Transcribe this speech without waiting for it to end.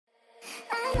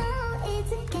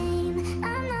it's a game.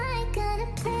 I'm not gonna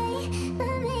play,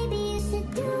 but maybe you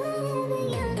should do whatever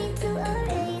you need to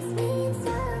erase me. It's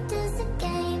all just a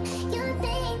game. You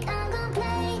think I'm gonna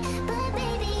play, but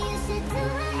maybe you should do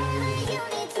whatever you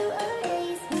need to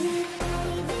erase me,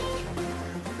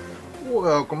 baby.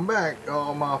 Welcome back,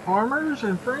 all my farmers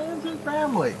and friends and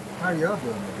family. How y'all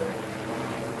doing today?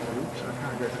 Oops, I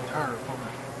kind of got the tire on it.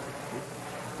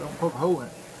 Don't poke a hole in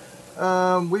it.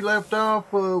 We left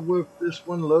off with this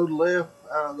one load left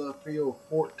out of the field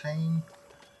 14.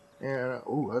 And,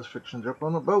 oh, I was fixing to jump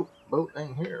on the boat. Boat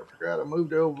ain't here. Forgot I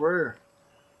moved it over there.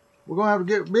 We're going to have to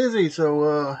get busy.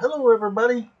 So, hello,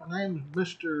 everybody. My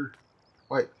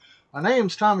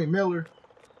name's Tommy Miller,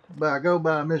 but I go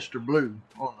by Mr. Blue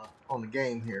on the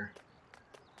game here.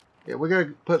 Yeah, we got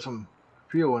to put some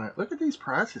fuel in it. Look at these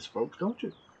prices, folks, don't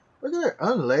you? Look at that.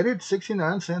 Unleaded,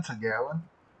 69 cents a gallon.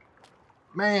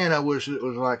 Man, I wish it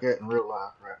was like that in real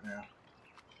life right now.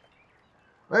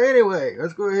 But anyway,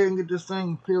 let's go ahead and get this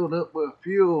thing filled up with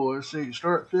fuel. Let's see,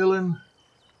 start filling.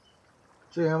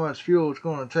 See how much fuel it's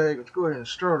going to take. Let's go ahead and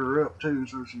start her up too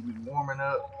so she'll be warming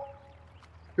up.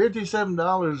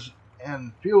 $57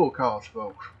 in fuel costs,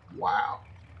 folks. Wow.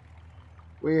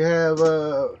 We have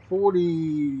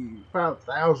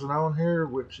 45,000 on here,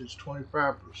 which is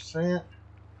 25%.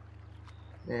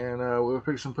 And we're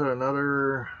fixing to put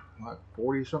another like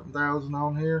 40-something thousand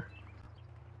on here.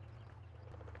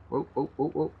 Whoa, whoa, whoa,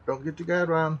 whoa. Don't get the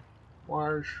guideline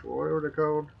wires, whatever they're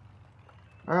called.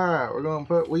 Alright, we're going to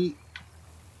put wheat.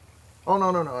 Oh, no,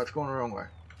 it's going the wrong way.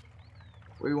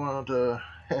 We want to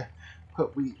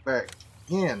put wheat back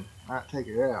in, not take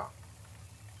it out.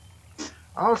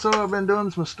 Also, I've been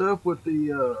doing some stuff with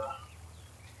the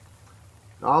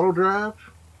auto drive.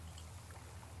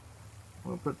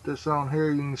 I'll put this on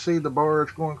here. You can see the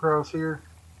bars going across here,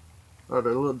 or the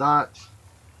little dots.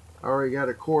 I already got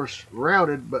a course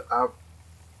routed, but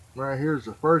right here's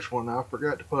the first one. I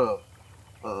forgot to put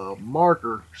a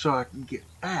marker so I can get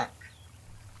back.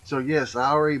 So yes,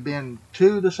 I already been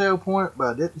to the sell point, but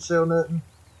I didn't sell nothing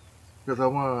because I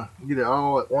want to get it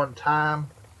all at one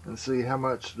time and see how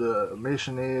much the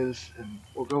emission is. And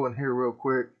we'll go in here real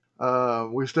quick.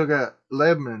 We still got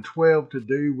 11 and 12 to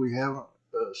do. We haven't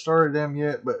started them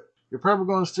yet, but you're probably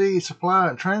going to see supply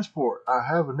and transport. I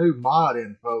have a new mod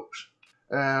in, folks.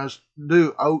 Let's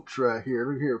do oats right here.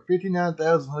 Look here,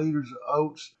 59,000 liters of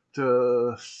oats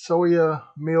to soya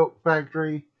milk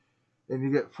factory, and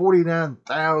you get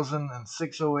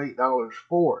 $49,608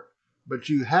 for it. But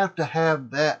you have to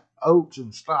have that oats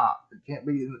in stock. It can't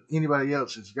be anybody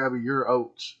else's. It's got to be your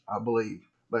oats, I believe.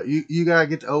 But you got to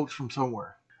get the oats from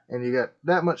somewhere, and you got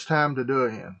that much time to do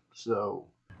it in. So,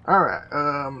 all right.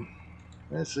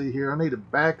 Let's see here. I need to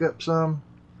back up some.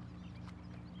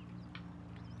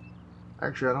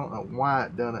 Actually, I don't know why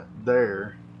it done it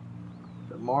there.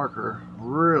 The marker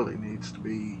really needs to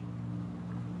be,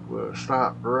 well,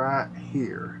 stop right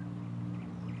here.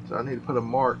 So I need to put a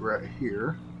mark right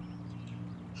here.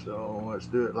 So let's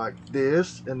do it like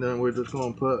this, and then we're just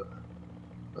going to put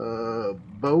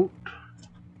boat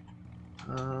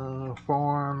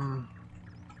farm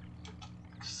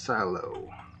silo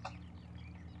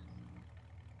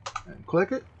and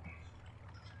click it,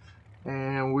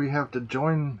 and we have to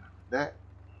join that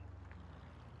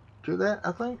to that,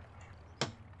 I think.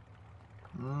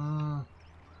 Oh,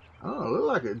 it looked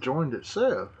like it joined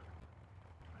itself.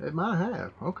 It might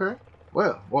have. Okay.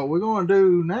 Well, what we're going to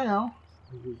do now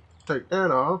is take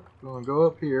that off. We're going to go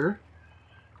up here,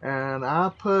 and I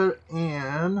put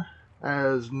in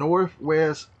as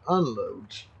Northwest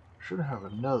Unloads. Should have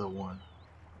another one.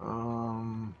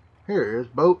 Here it is,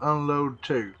 boat unload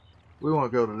 2. We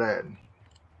want to go to that.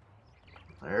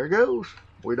 There it goes.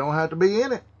 We don't have to be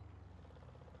in it.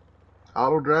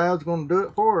 Auto drive's going to do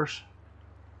it for us.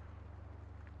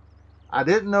 I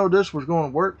didn't know this was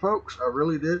going to work, folks. I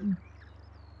really didn't.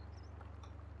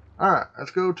 Alright, let's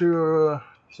go to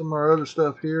some of our other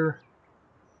stuff here.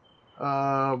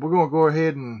 We're going to go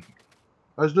ahead and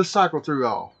let's just cycle through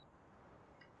all.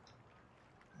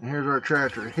 And here's our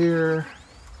tractor here.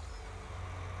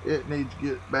 It needs to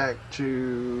get back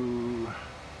to,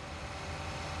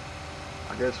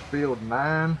 I guess, field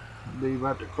 9. It'll be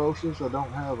about the closest. I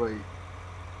don't have a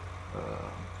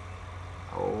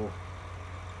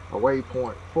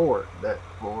waypoint for it that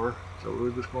far, so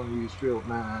we're just going to use field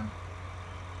 9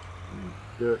 and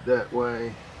do it that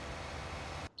way.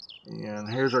 And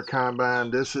here's our combine.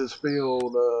 This is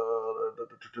field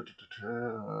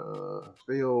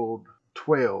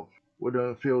 12. We're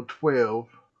doing field 12,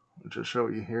 which I'll show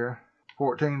you here.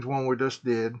 14 is one we just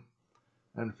did,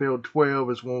 and field 12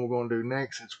 is one we're going to do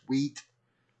next. It's wheat,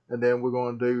 and then we're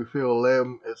going to do field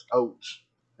 11. It's oats.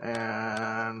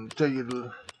 And tell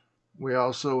you, we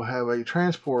also have a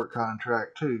transport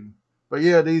contract too. But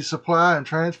yeah, these supply and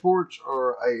transports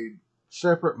are a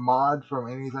separate mod from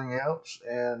anything else,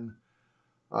 and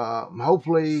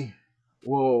hopefully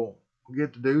we'll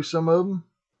get to do some of them.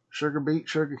 Sugar beet,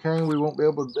 sugar cane, we won't be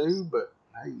able to do, but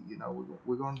hey, you know,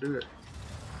 we're going to do it.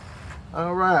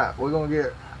 All right, we're going to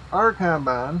get our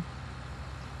combine,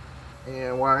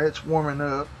 and while it's warming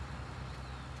up,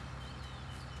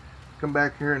 come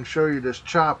back here and show you this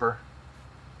chopper.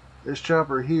 This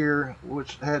chopper here,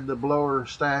 which had the blower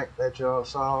stack that y'all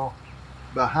saw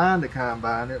behind the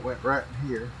combine, it went right in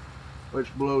here,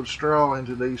 which blows straw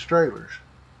into these trailers.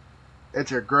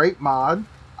 It's a great mod.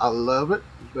 I love it,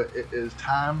 but it is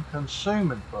time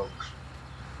consuming, folks.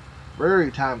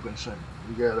 Very time consuming.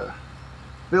 You gotta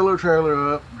fill a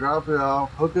trailer up, drop it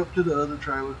off, hook up to the other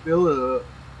trailer, fill it up,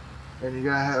 and you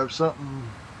gotta have something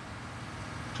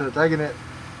to taking it,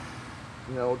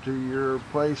 you know, to your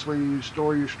place where you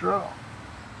store your straw.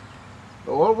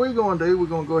 But what we're going to do, we're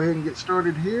going to go ahead and get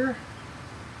started here.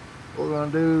 We're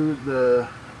going to do the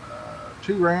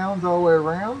 2 rounds all the way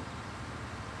around,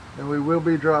 and we will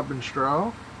be dropping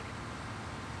straw.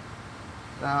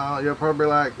 Now you're probably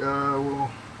like,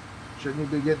 well, shouldn't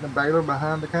you be getting a baler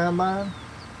behind the combine?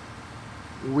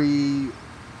 We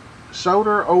sold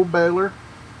our old baler,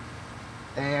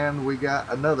 and we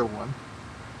got another one,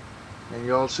 and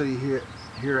you'll see here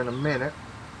in a minute.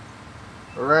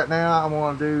 But right now I'm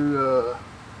going to do,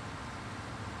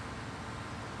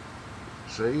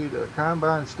 see, the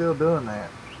combine's still doing that.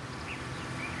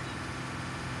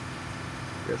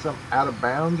 Guess I'm out of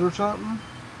bounds or something.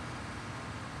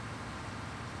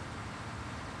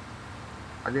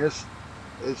 I guess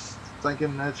it's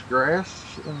thinking that's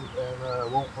grass and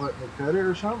won't let me cut it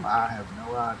or something. I have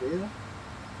no idea.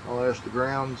 Unless the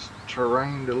ground's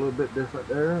terrained a little bit different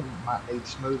there and might need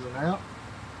smoothing out.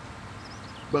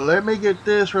 But let me get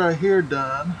this right here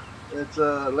done. It's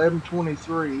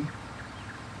 11:23,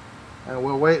 and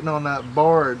we're waiting on that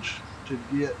barge to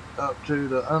get up to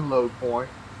the unload point.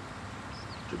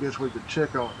 So I guess we could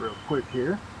check on it real quick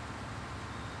here.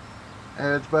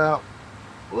 And it's about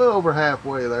a little over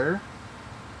halfway there.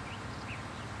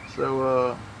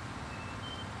 So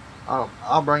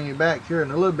I'll bring you back here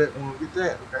in a little bit when we get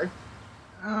that, okay?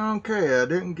 Okay, I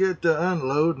didn't get to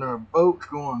unload, and our boat's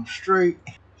going straight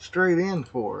in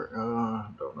for it.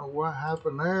 Don't know what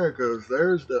happened there, because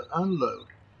there's the unload.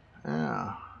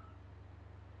 Yeah,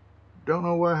 don't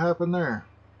know what happened there.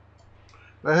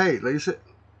 But hey, at least it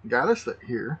got us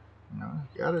here. You know,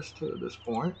 got us to this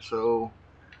point. So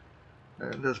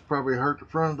that just probably hurt the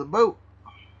front of the boat.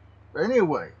 But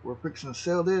anyway, we're fixing to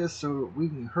sell this so we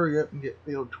can hurry up and get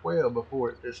field 12 before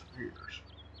it disappears.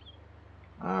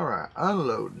 Alright,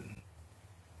 unloading.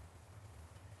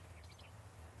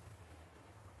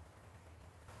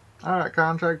 Alright,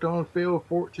 contract on field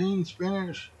 14's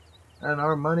finished, and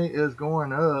our money is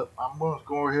going up. I'm going to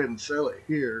go ahead and sell it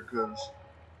here because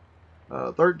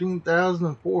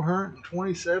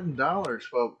 $13,427,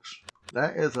 folks.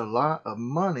 That is a lot of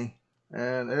money,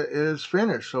 and it is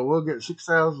finished. So we'll get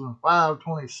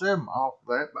 $6,527 off of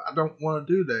that, but I don't want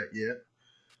to do that yet.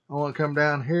 I want to come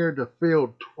down here to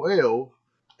field 12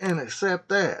 and accept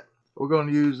that. We're going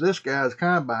to use this guy's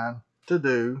combine to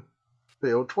do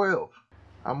field 12.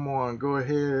 I'm going to go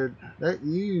ahead. That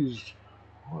used,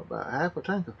 what, about half a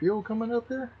tank of fuel coming up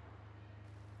here?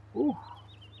 Ooh.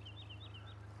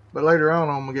 But later on,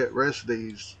 I'm going to get the rest of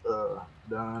these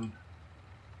done.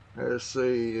 Let's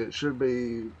see, it should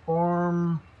be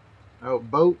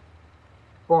boat,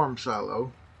 farm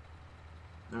silo.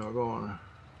 Now we're going to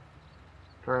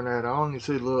turn that on. You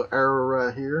see the little arrow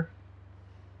right here.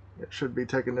 It should be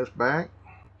taking this back.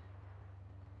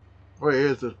 Well, it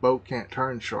is, this boat can't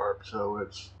turn sharp, so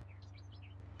it's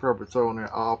probably throwing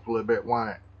it off a little bit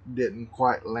why it didn't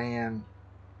quite land.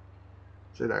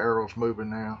 See the arrow's moving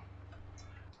now.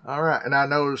 Alright, and I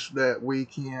noticed that we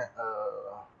can't,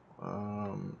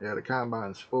 yeah, the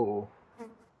combine's full.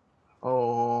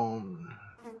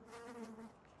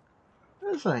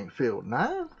 This ain't field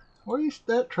 9. What is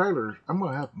that trailer? I'm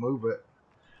going to have to move that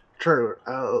trailer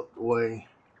out of the way.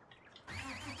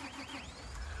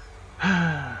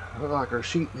 Look like our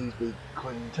sheet needs to be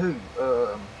cleaned too.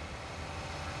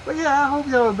 But yeah, I hope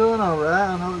y'all are doing alright.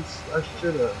 I know I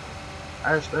should have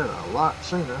asked that a lot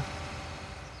sooner.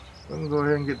 I'm going to go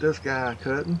ahead and get this guy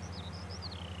cutting.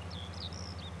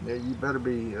 Yeah, you better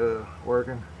be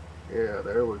working. Yeah,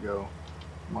 there we go.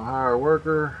 I'm going to hire a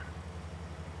worker.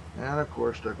 And of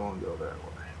course they're going to go that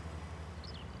way.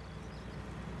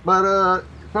 But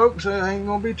folks, it ain't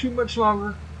going to be too much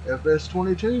longer.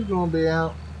 FS22 is going to be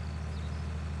out.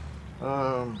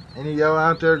 Any of y'all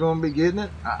out there gonna be getting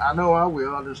it? I know I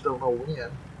will. I just don't know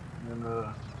when. And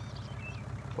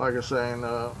like I was saying,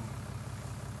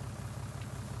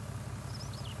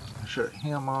 shut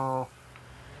him off.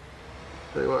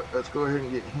 Tell you what, let's go ahead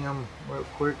and get him real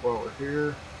quick while we're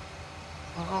here.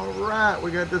 Alright,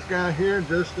 we got this guy here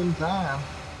just in time.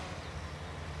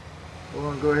 We're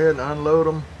going to go ahead and unload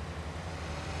him.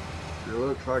 It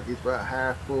looks like he's about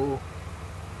half full.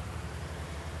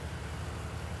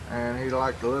 And he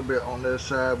liked a little bit on this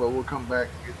side, but we'll come back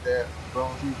and get that. As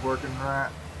long as he's working right,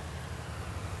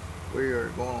 we are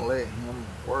going to let him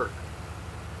work.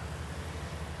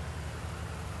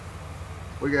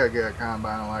 We got to get a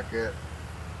combine like that.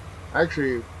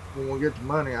 Actually, when we get the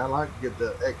money, I like to get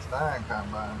the X9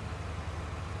 combine.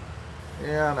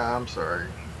 Yeah, no, I'm sorry.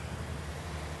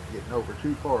 Getting over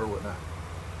too far with that.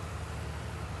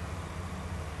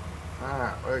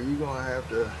 Alright, well, you're going to have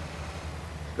to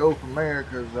go from there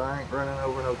because I ain't running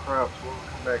over no crops. We'll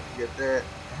come back and get that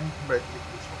and come back and get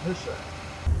this on this side.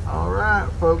 Alright,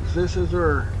 folks, this is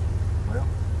our, well,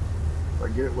 if I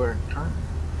get it where I turn.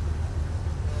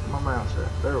 My mouse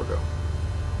at. There we go.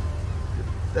 Get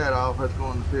that off. That's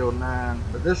going to field 9.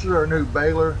 But this is our new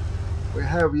baler. We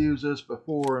have used this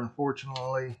before,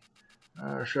 unfortunately.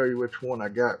 I'll show you which one I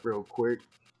got real quick.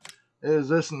 Is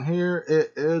this in here?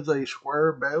 It is a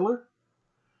square baler.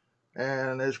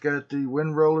 And it's got the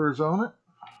wind rollers on it.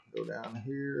 Go down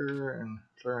here and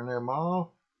turn them off.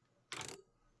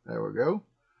 There we go.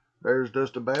 There's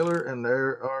just a baler, and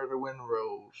there are the wind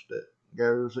rolls that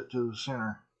gathers it to the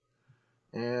center.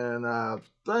 And I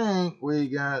think we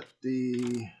got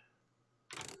the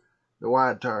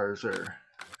wide tires there.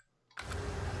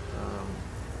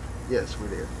 Yes, we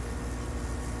did.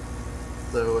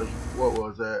 So what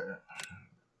was that?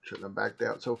 Shouldn't have backed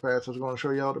out so fast. I was going to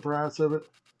show y'all the price of it.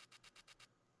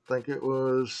 I think it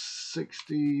was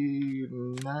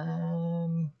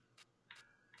 $69.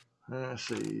 Let's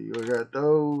see. We got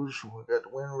those. We got the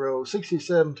wind roll.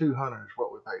 $67,200 is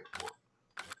what we paid for it.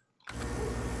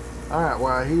 Alright,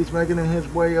 while he's making his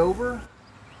way over,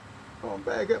 going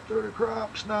back up through the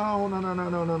crops. No.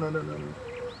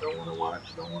 Don't want to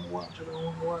watch. Don't want to watch. I don't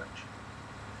want to watch.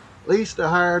 At least the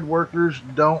hired workers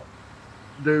don't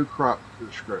do crop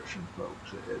destruction,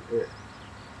 folks.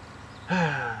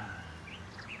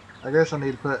 I guess I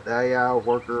need to put the AI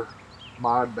worker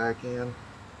mod back in.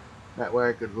 That way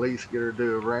I could at least get her to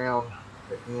do around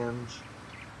the ends.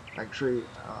 Actually,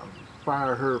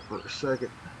 fire her for a second.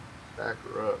 Back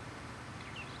her up.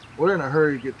 We're in a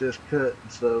hurry to get this cut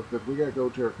and stuff because we got to go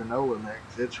to our canola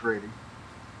next. It's ready.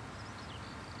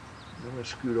 Let me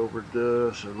scoot over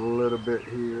this a little bit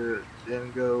here.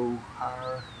 Then go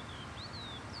higher.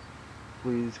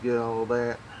 Please get all of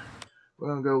that. We're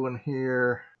going to go in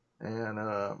here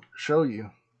and show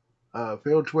you.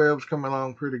 Field 12 is coming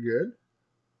along pretty good.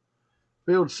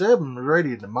 Field 7 is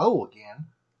ready to mow again.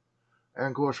 And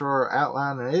of course our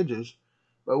outline and edges.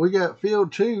 But we got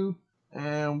field 2.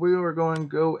 And we are going to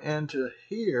go into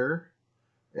here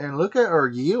and look at our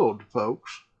yield,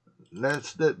 folks.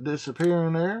 That's that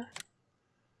disappearing there.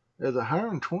 There's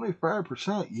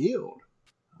 125% yield.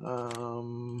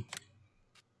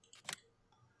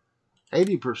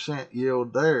 80%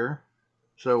 yield there.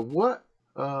 So what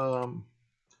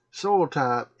soil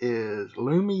type is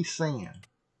Loomy Sand?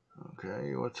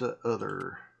 Okay, what's the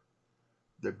other?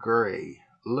 The gray.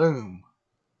 Loam.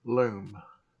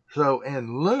 So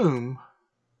in loam,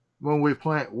 when we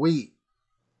plant wheat,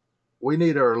 we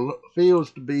need our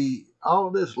fields to be all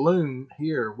this loam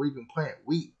here. We can plant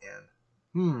wheat in.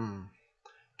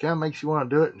 Kind of makes you want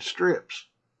to do it in strips.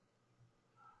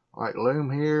 Like loam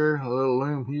here, a little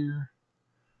loam here.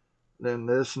 Then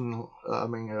this and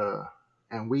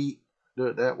and wheat. Do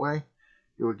it that way.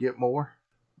 You would get more.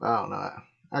 I don't know.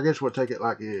 I guess we'll take it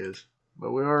like it is.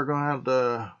 But we are going to have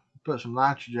to put some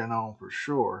nitrogen on for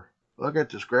sure. Look at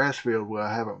this grass field where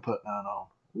I haven't put none on.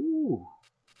 Ooh.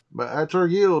 But that's our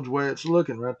yields where it's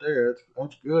looking right there.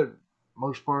 That's good.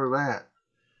 Most part of that.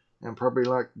 And probably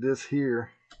like this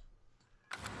here.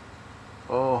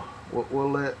 Oh, we'll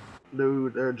let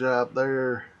do their job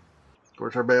there. Of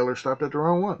course, our baler stopped at the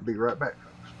wrong one. Be right back,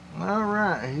 folks.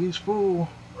 Alright, he's full.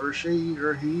 Or she,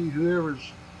 or he,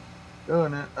 whoever's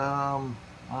doing it. I don't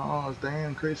know if it's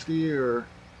Dan, Cristi, or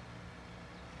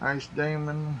Ice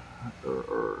Damon,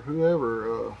 or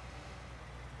whoever.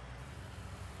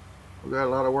 We got a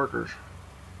lot of workers.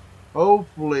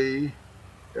 Hopefully,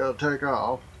 it'll take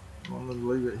off. I'm going to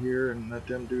leave it here and let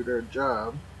them do their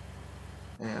job.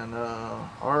 And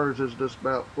ours is just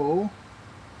about full.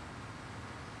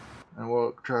 And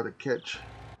we'll try to catch.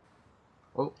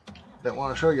 Oh, didn't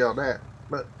want to show y'all that.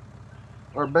 But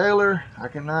or baler, I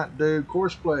cannot do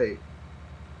course play.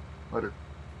 But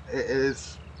it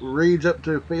reads up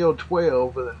to field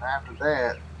 12, and then after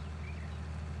that,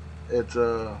 it's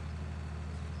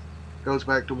goes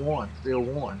back to field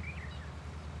 1.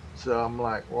 So I'm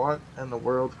like, what in the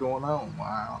world's going on?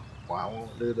 Why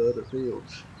won't it do the other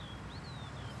fields?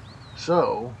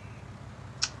 So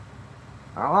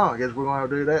I don't know. I guess we're gonna have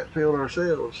to do that field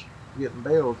ourselves, getting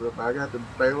bales up. I got the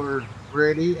baler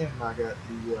ready, and I got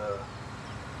the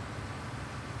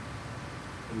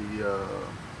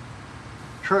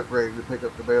truck ready to pick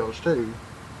up the bales too.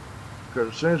 Because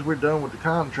as soon as we're done with the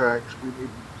contracts, we need to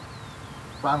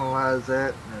finalize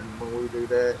that, and when we do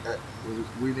that,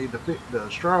 we need to pick the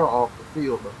straw off the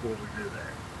field before we do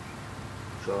that.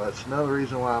 So that's another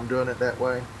reason why I'm doing it that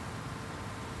way.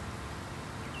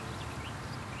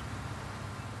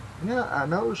 Yeah, I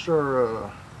noticed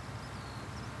our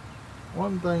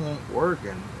one thing ain't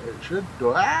working. It should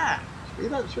go,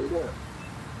 speed up, speed up.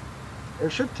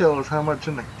 It should tell us how much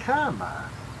in the combine.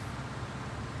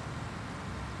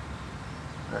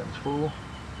 That's full.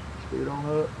 Speed on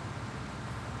up.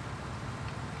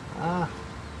 Oh,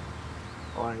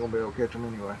 I ain't gonna be able to catch them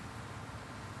anyway.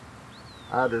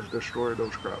 I just destroyed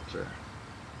those crops there.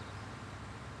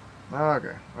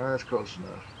 Okay, well, that's close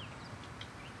enough.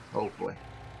 Hopefully.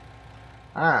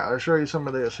 Alright, let's show you some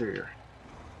of this here.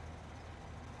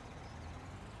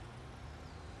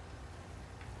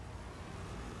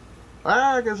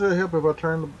 I guess it'll help if I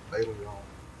turn the baler on.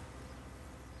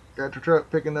 Got the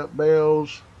truck picking up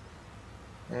bales,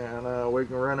 and we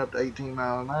can run up to 18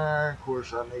 miles an hour. Of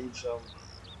course, I need some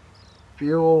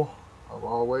fuel, of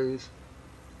always.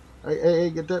 Hey,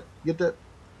 get that.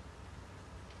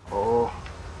 Oh,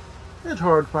 it's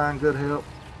hard to find good help.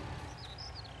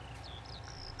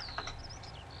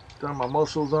 Turn my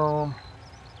muscles on.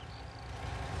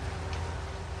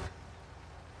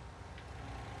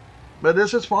 But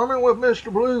this is farming with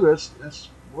Mr. Blue. That's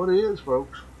what it is,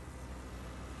 folks.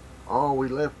 Oh, we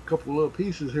left a couple little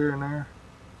pieces here and there.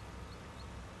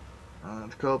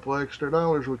 It's a couple extra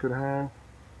dollars we could have.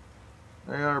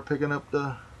 They are picking up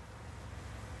the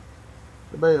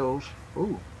bales.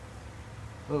 Ooh,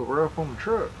 a little rough on the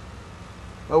truck.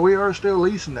 But we are still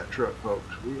leasing that truck,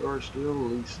 folks. We are still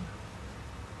leasing it.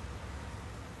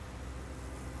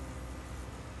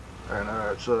 And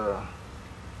it's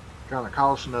kind of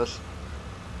costing us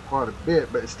quite a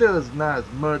bit, but it still is not as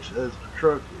much as the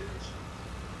truck is.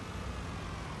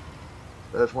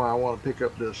 That's why I want to pick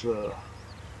up this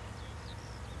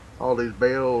all these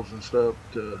bales and stuff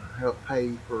to help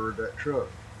pay for that truck,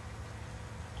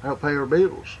 help pay our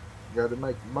bills. You got to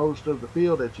make the most of the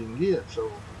field that you can get,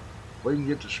 so we can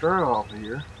get the straw off of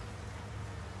here.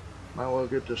 Might well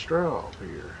get the straw off of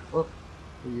here. Oh,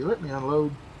 will you let me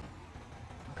unload?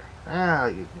 Ah,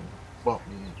 you can bump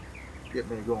me in, get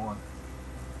me going.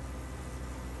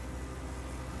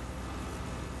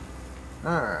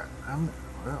 Alright,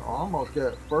 well, almost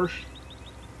got first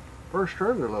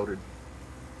trailer loaded.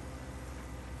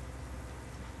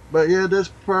 But yeah, this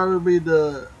probably be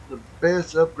the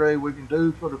best upgrade we can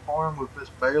do for the farm with this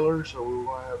baler. So we're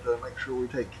going to have to make sure we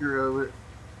take care of it,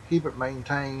 keep it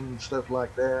maintained, stuff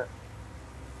like that.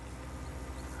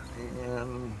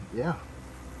 And yeah,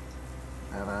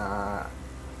 and I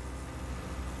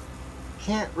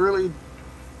can't really.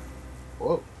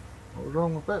 Whoa, what was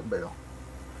wrong with that bale?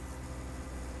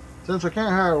 Since I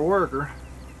can't hire a worker,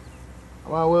 I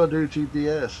might well do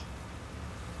GPS.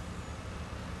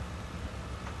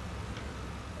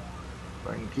 If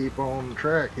I can keep on the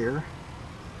track here.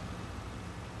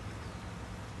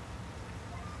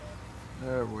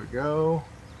 There we go.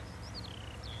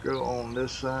 Let's go on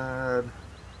this side.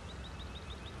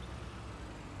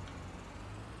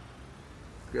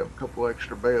 Got a couple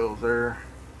extra bales there.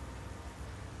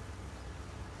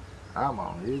 I'm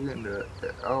on. He's getting to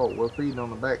it. Oh, we're feeding on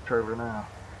the back trailer now.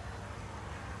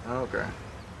 Okay.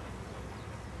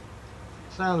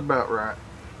 Sounds about right.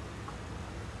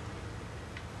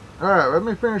 Alright, let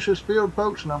me finish this field,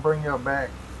 folks, and I'll bring y'all back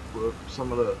with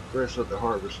some of the rest of the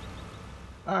harvest.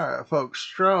 Alright, folks,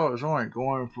 straw is only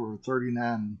going for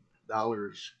 $39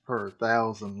 per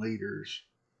 1,000 liters.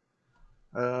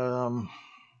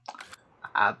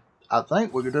 I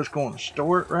think we're just going to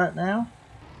store it right now,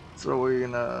 so we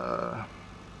can yeah,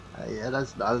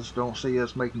 I just don't see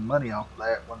us making money off of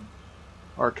that when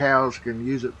our cows can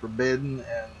use it for bedding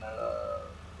and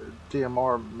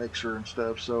TMR mixer and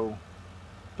stuff. So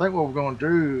I think what we're going to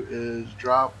do is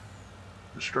drop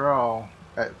the straw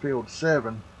at field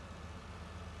 7,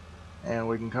 and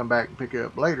we can come back and pick it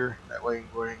up later. That way we can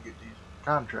go ahead and get these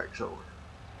contracts over.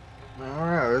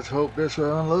 Alright, let's hope this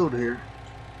will unload here.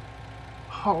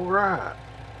 Alright.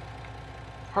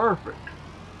 Perfect.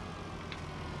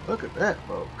 Look at that,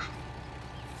 folks.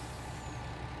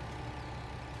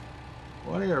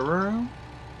 Plenty of room.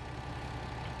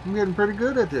 I'm getting pretty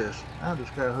good at this. I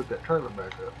just gotta hook that trailer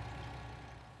back up.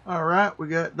 Alright, we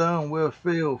got done with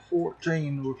field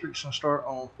 14. We're fixing to start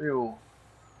on field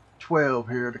 12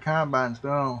 here. The combine's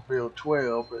done on field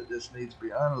 12, but it just needs to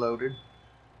be unloaded.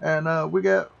 And we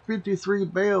got 53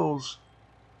 bales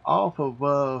off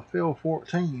of field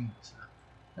 14.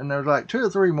 And there's like 2 or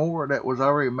 3 more that was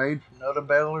already made from another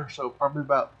baler, so probably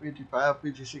about 55,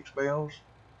 56 bales.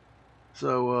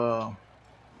 So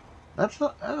that's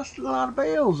a lot of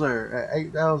bales there at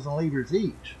 8,000 liters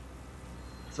each.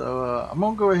 So I'm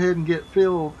gonna go ahead and get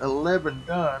field 11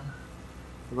 done,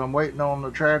 because I'm waiting on the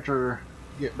tractor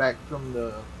to get back from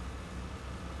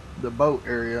the boat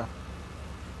area.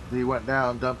 He went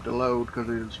down and dumped the load because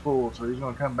it was full, so he's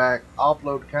gonna come back,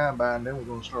 offload the combine, then we're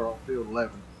gonna start on field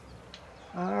 11.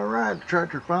 Alright, the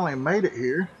tractor finally made it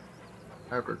here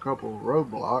after a couple of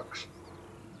roadblocks.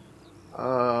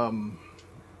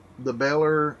 The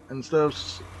baler and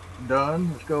stuff's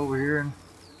done. Let's go over here. And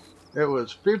it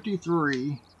was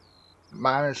 53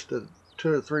 minus the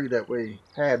 2 or 3 that we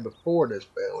had before this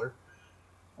baler.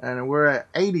 And we're at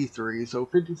 83. So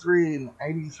 53 and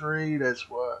 83, that's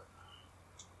what?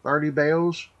 30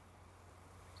 bales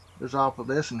is off of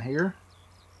this and here.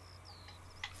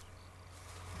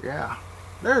 Yeah.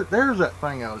 There's that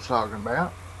thing I was talking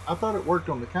about. I thought it worked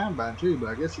on the combine too, but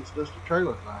I guess it's just a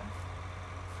trailer thing.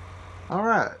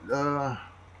 Alright,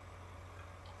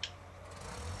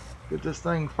 get this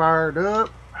thing fired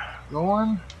up,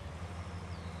 going.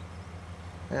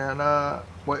 And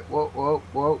wait,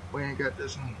 whoa, we ain't got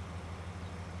this in.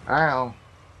 Ow.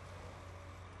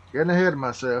 Getting ahead of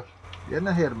myself. We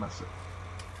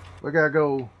gotta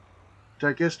go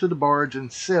take this to the barge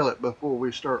and sell it before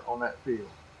we start on that field.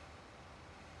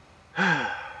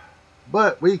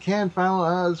 But we can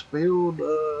finalize field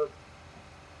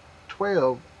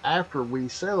 12 after we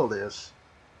sell this.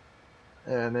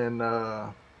 And then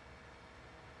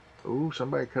ooh,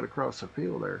 somebody cut across the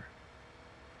field there.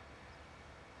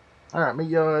 Alright, meet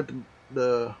y'all at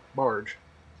the barge.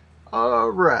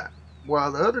 Alright,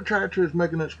 while the other tractor is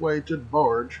making its way to the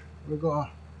barge, we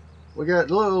got a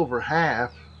little over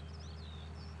half.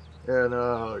 And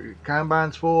your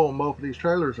combine's full and both of these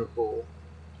trailers are full.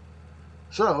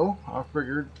 So I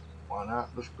figured, why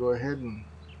not just go ahead and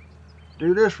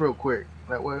do this real quick.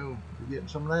 That way we're getting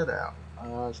some of that out.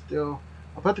 I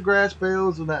put the grass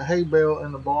bales and that hay bale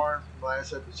in the barn from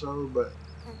last episode, but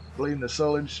leaving the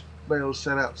silage bales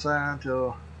set outside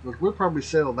till, because we'll probably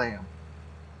sell them.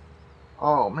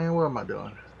 Oh man, what am I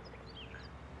doing?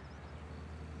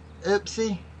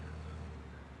 Oopsie.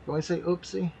 Can we say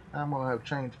oopsie? I'm gonna have to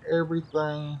change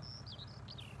everything.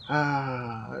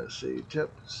 Let's see, tip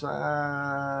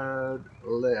side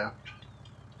left.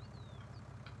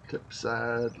 Tip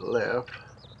side left.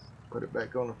 Put it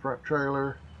back on the front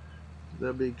trailer.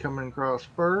 They'll be coming across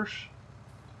first.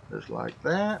 Just like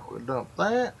that. We'll dump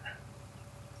that.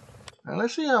 Now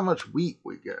let's see how much wheat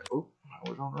we got. Oh, I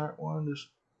was on the right one.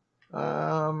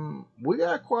 We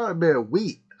got quite a bit of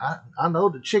wheat. I know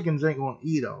the chickens ain't gonna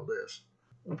eat all this.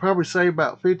 We'll probably save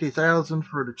about 50,000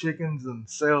 for the chickens and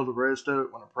sell the rest of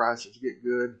it when the prices get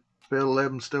good. Field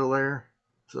 11's still there,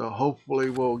 so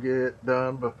hopefully we'll get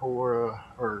done before,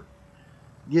 or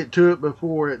get to it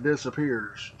before it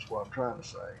disappears. That's what I'm trying to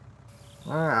say.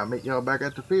 Alright, I'll meet y'all back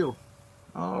at the field.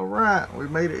 Alright, we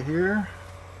made it here.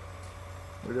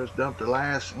 We just dumped the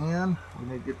last in. We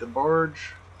need to get the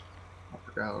barge. I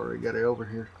forgot I already got it over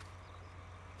here.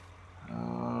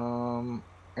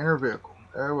 Enter vehicle.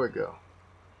 There we go.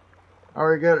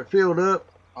 Already got it filled up.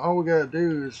 All we gotta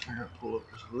do is, I gotta pull up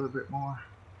just a little bit more.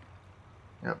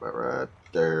 Yep, right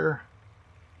there.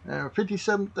 And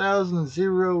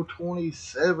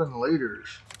 57,027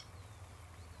 liters.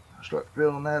 I'll start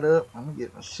filling that up. I'm gonna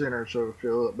get in the center so it'll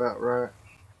fill up about right.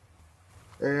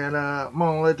 And I'm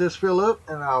gonna let this fill up,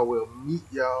 and I will meet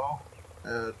y'all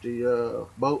at the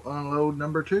boat unload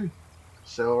number 2.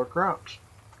 Sell our crops.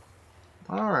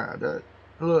 Alright, that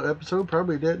little episode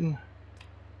probably didn't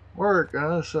work,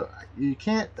 so you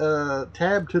can't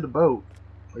tab to the boat,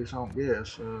 at least I don't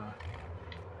guess.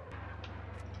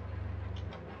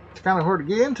 It's kind of hard to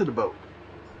get into the boat.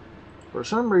 For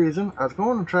some reason, I was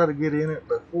going to try to get in it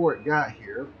before it got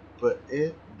here, but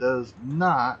it does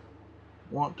not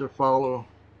want to follow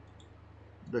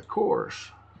the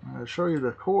course. I'll show you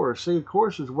the course. See, the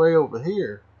course is way over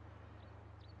here,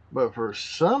 but for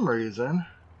some reason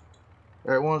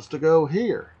it wants to go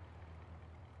here.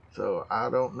 So I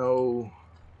don't know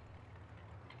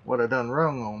what I done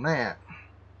wrong on that.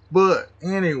 But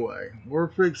anyway, we're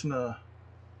fixing to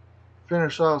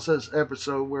finish off this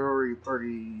episode. We're already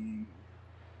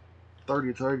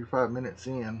 35 minutes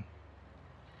in,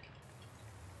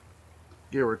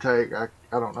 give or take. I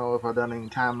don't know if I've done any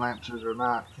time lapses or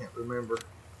not. Can't remember.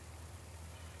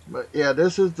 But yeah,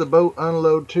 this is the boat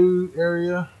unload 2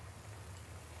 area.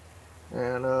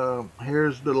 And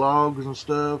here's the logs and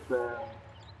stuff. And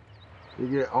you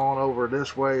get on over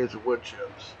this way is the wood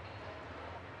chips.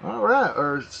 Alright,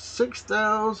 or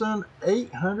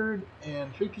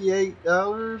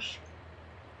 $6,858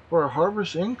 for a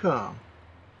harvest income.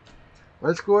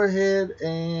 Let's go ahead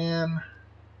and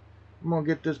I'm going to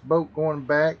get this boat going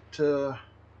back to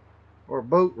our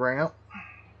boat ramp,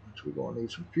 which we're going to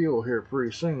need some fuel here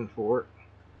pretty soon for it.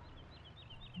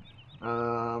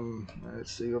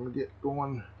 Let's see, let me get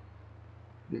going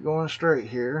straight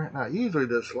here. Now, I usually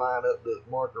just line up the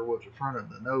marker with the front of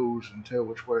the nose and tell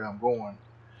which way I'm going.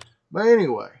 But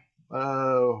anyway,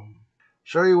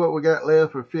 show you what we got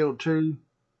left for field 2.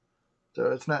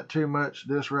 So it's not too much.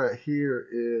 This right here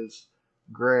is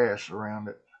grass around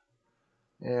it.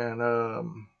 And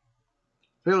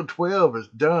field 12 is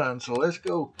done, so let's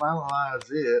go finalize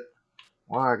it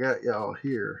while I got y'all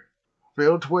here.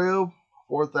 Field 12,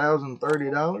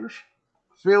 $4,030.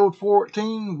 Field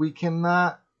 14, we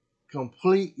cannot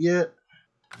complete yet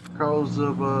because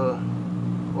of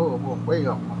I'm way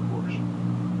off my course.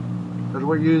 Because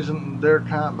we're using their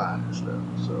combine and stuff.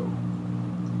 So,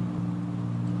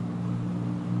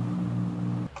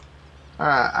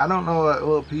 alright, I don't know that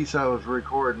little piece I was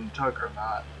recording took or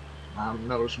not. I'm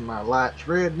noticing my light's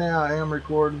red now. I am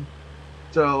recording.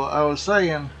 So I was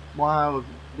saying why I was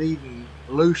needing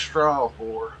loose straw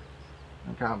for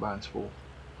the combine's full.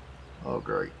 Oh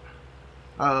great.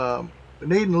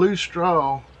 Needing loose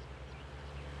straw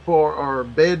for our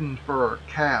bedding for our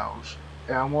cows.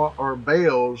 And I want our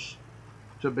bales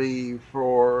to be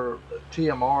for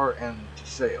TMR and to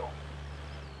sell.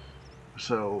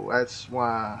 So that's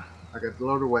why I got the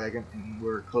loader wagon and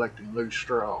we're collecting loose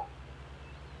straw.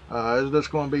 It's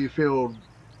just going to be field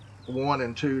 1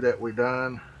 and 2 that we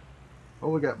done. Oh,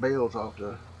 we got bales off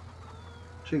the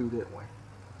 2, didn't we?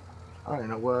 I don't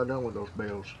know what I done with those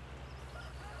bales.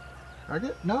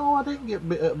 No, I didn't get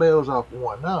bales off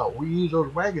 1. No, we used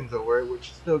those wagons over there,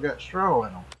 which still got straw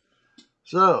in them.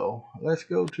 So let's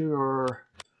go to our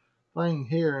thing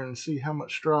here and see how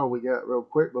much straw we got real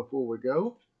quick before we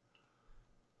go.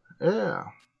 Yeah.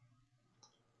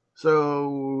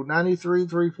 So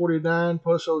 93,349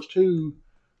 plus those 2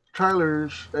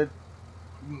 trailers that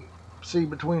you see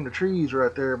between the trees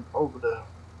right there over the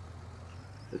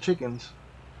chickens.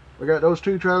 We got those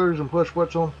 2 trailers and plus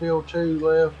what's on field 2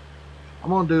 left. I'm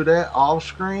gonna do that off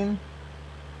screen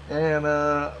and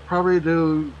probably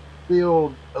do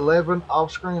field 11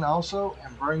 off screen also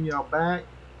and bring y'all back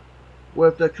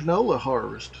with the canola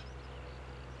harvest.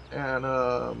 And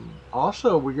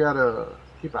also we gotta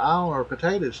keep an eye on our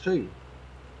potatoes too.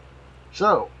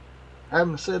 So,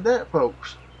 having said that,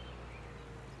 folks,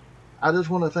 I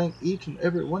just want to thank each and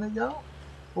every one of y'all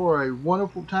for a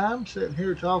wonderful time sitting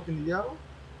here talking to y'all.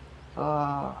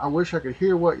 I wish I could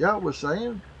hear what y'all was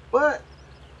saying, but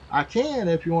I can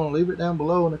if you want to leave it down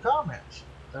below in the comments.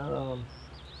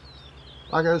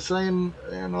 Like I was saying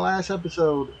in the last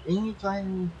episode,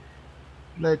 anything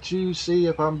that you see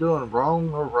if I'm doing wrong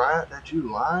or right that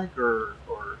you like or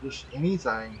just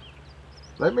anything,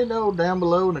 let me know down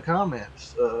below in the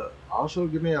comments. Also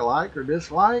give me a like or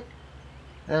dislike,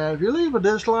 and if you leave a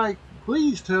dislike,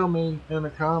 please tell me in the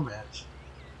comments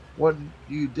what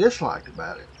you disliked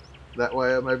about it. That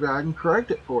way maybe I can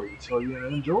correct it for you so you can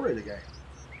enjoy the game.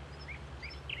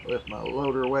 Lift my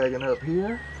loader wagon up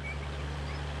here,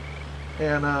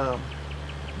 and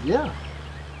yeah.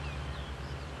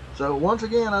 So once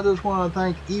again, I just want to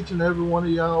thank each and every one of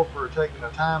y'all for taking the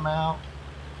time out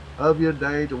of your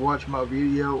day to watch my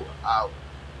video.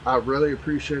 I really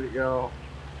appreciate it, y'all,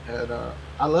 and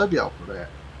I love y'all for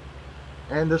that,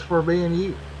 and just for being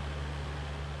you.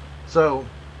 So,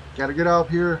 gotta get off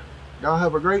here. Y'all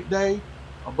have a great day,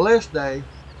 a blessed day.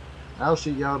 I'll see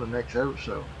y'all in the next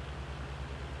episode.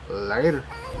 Later.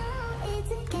 I know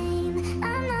it's a game.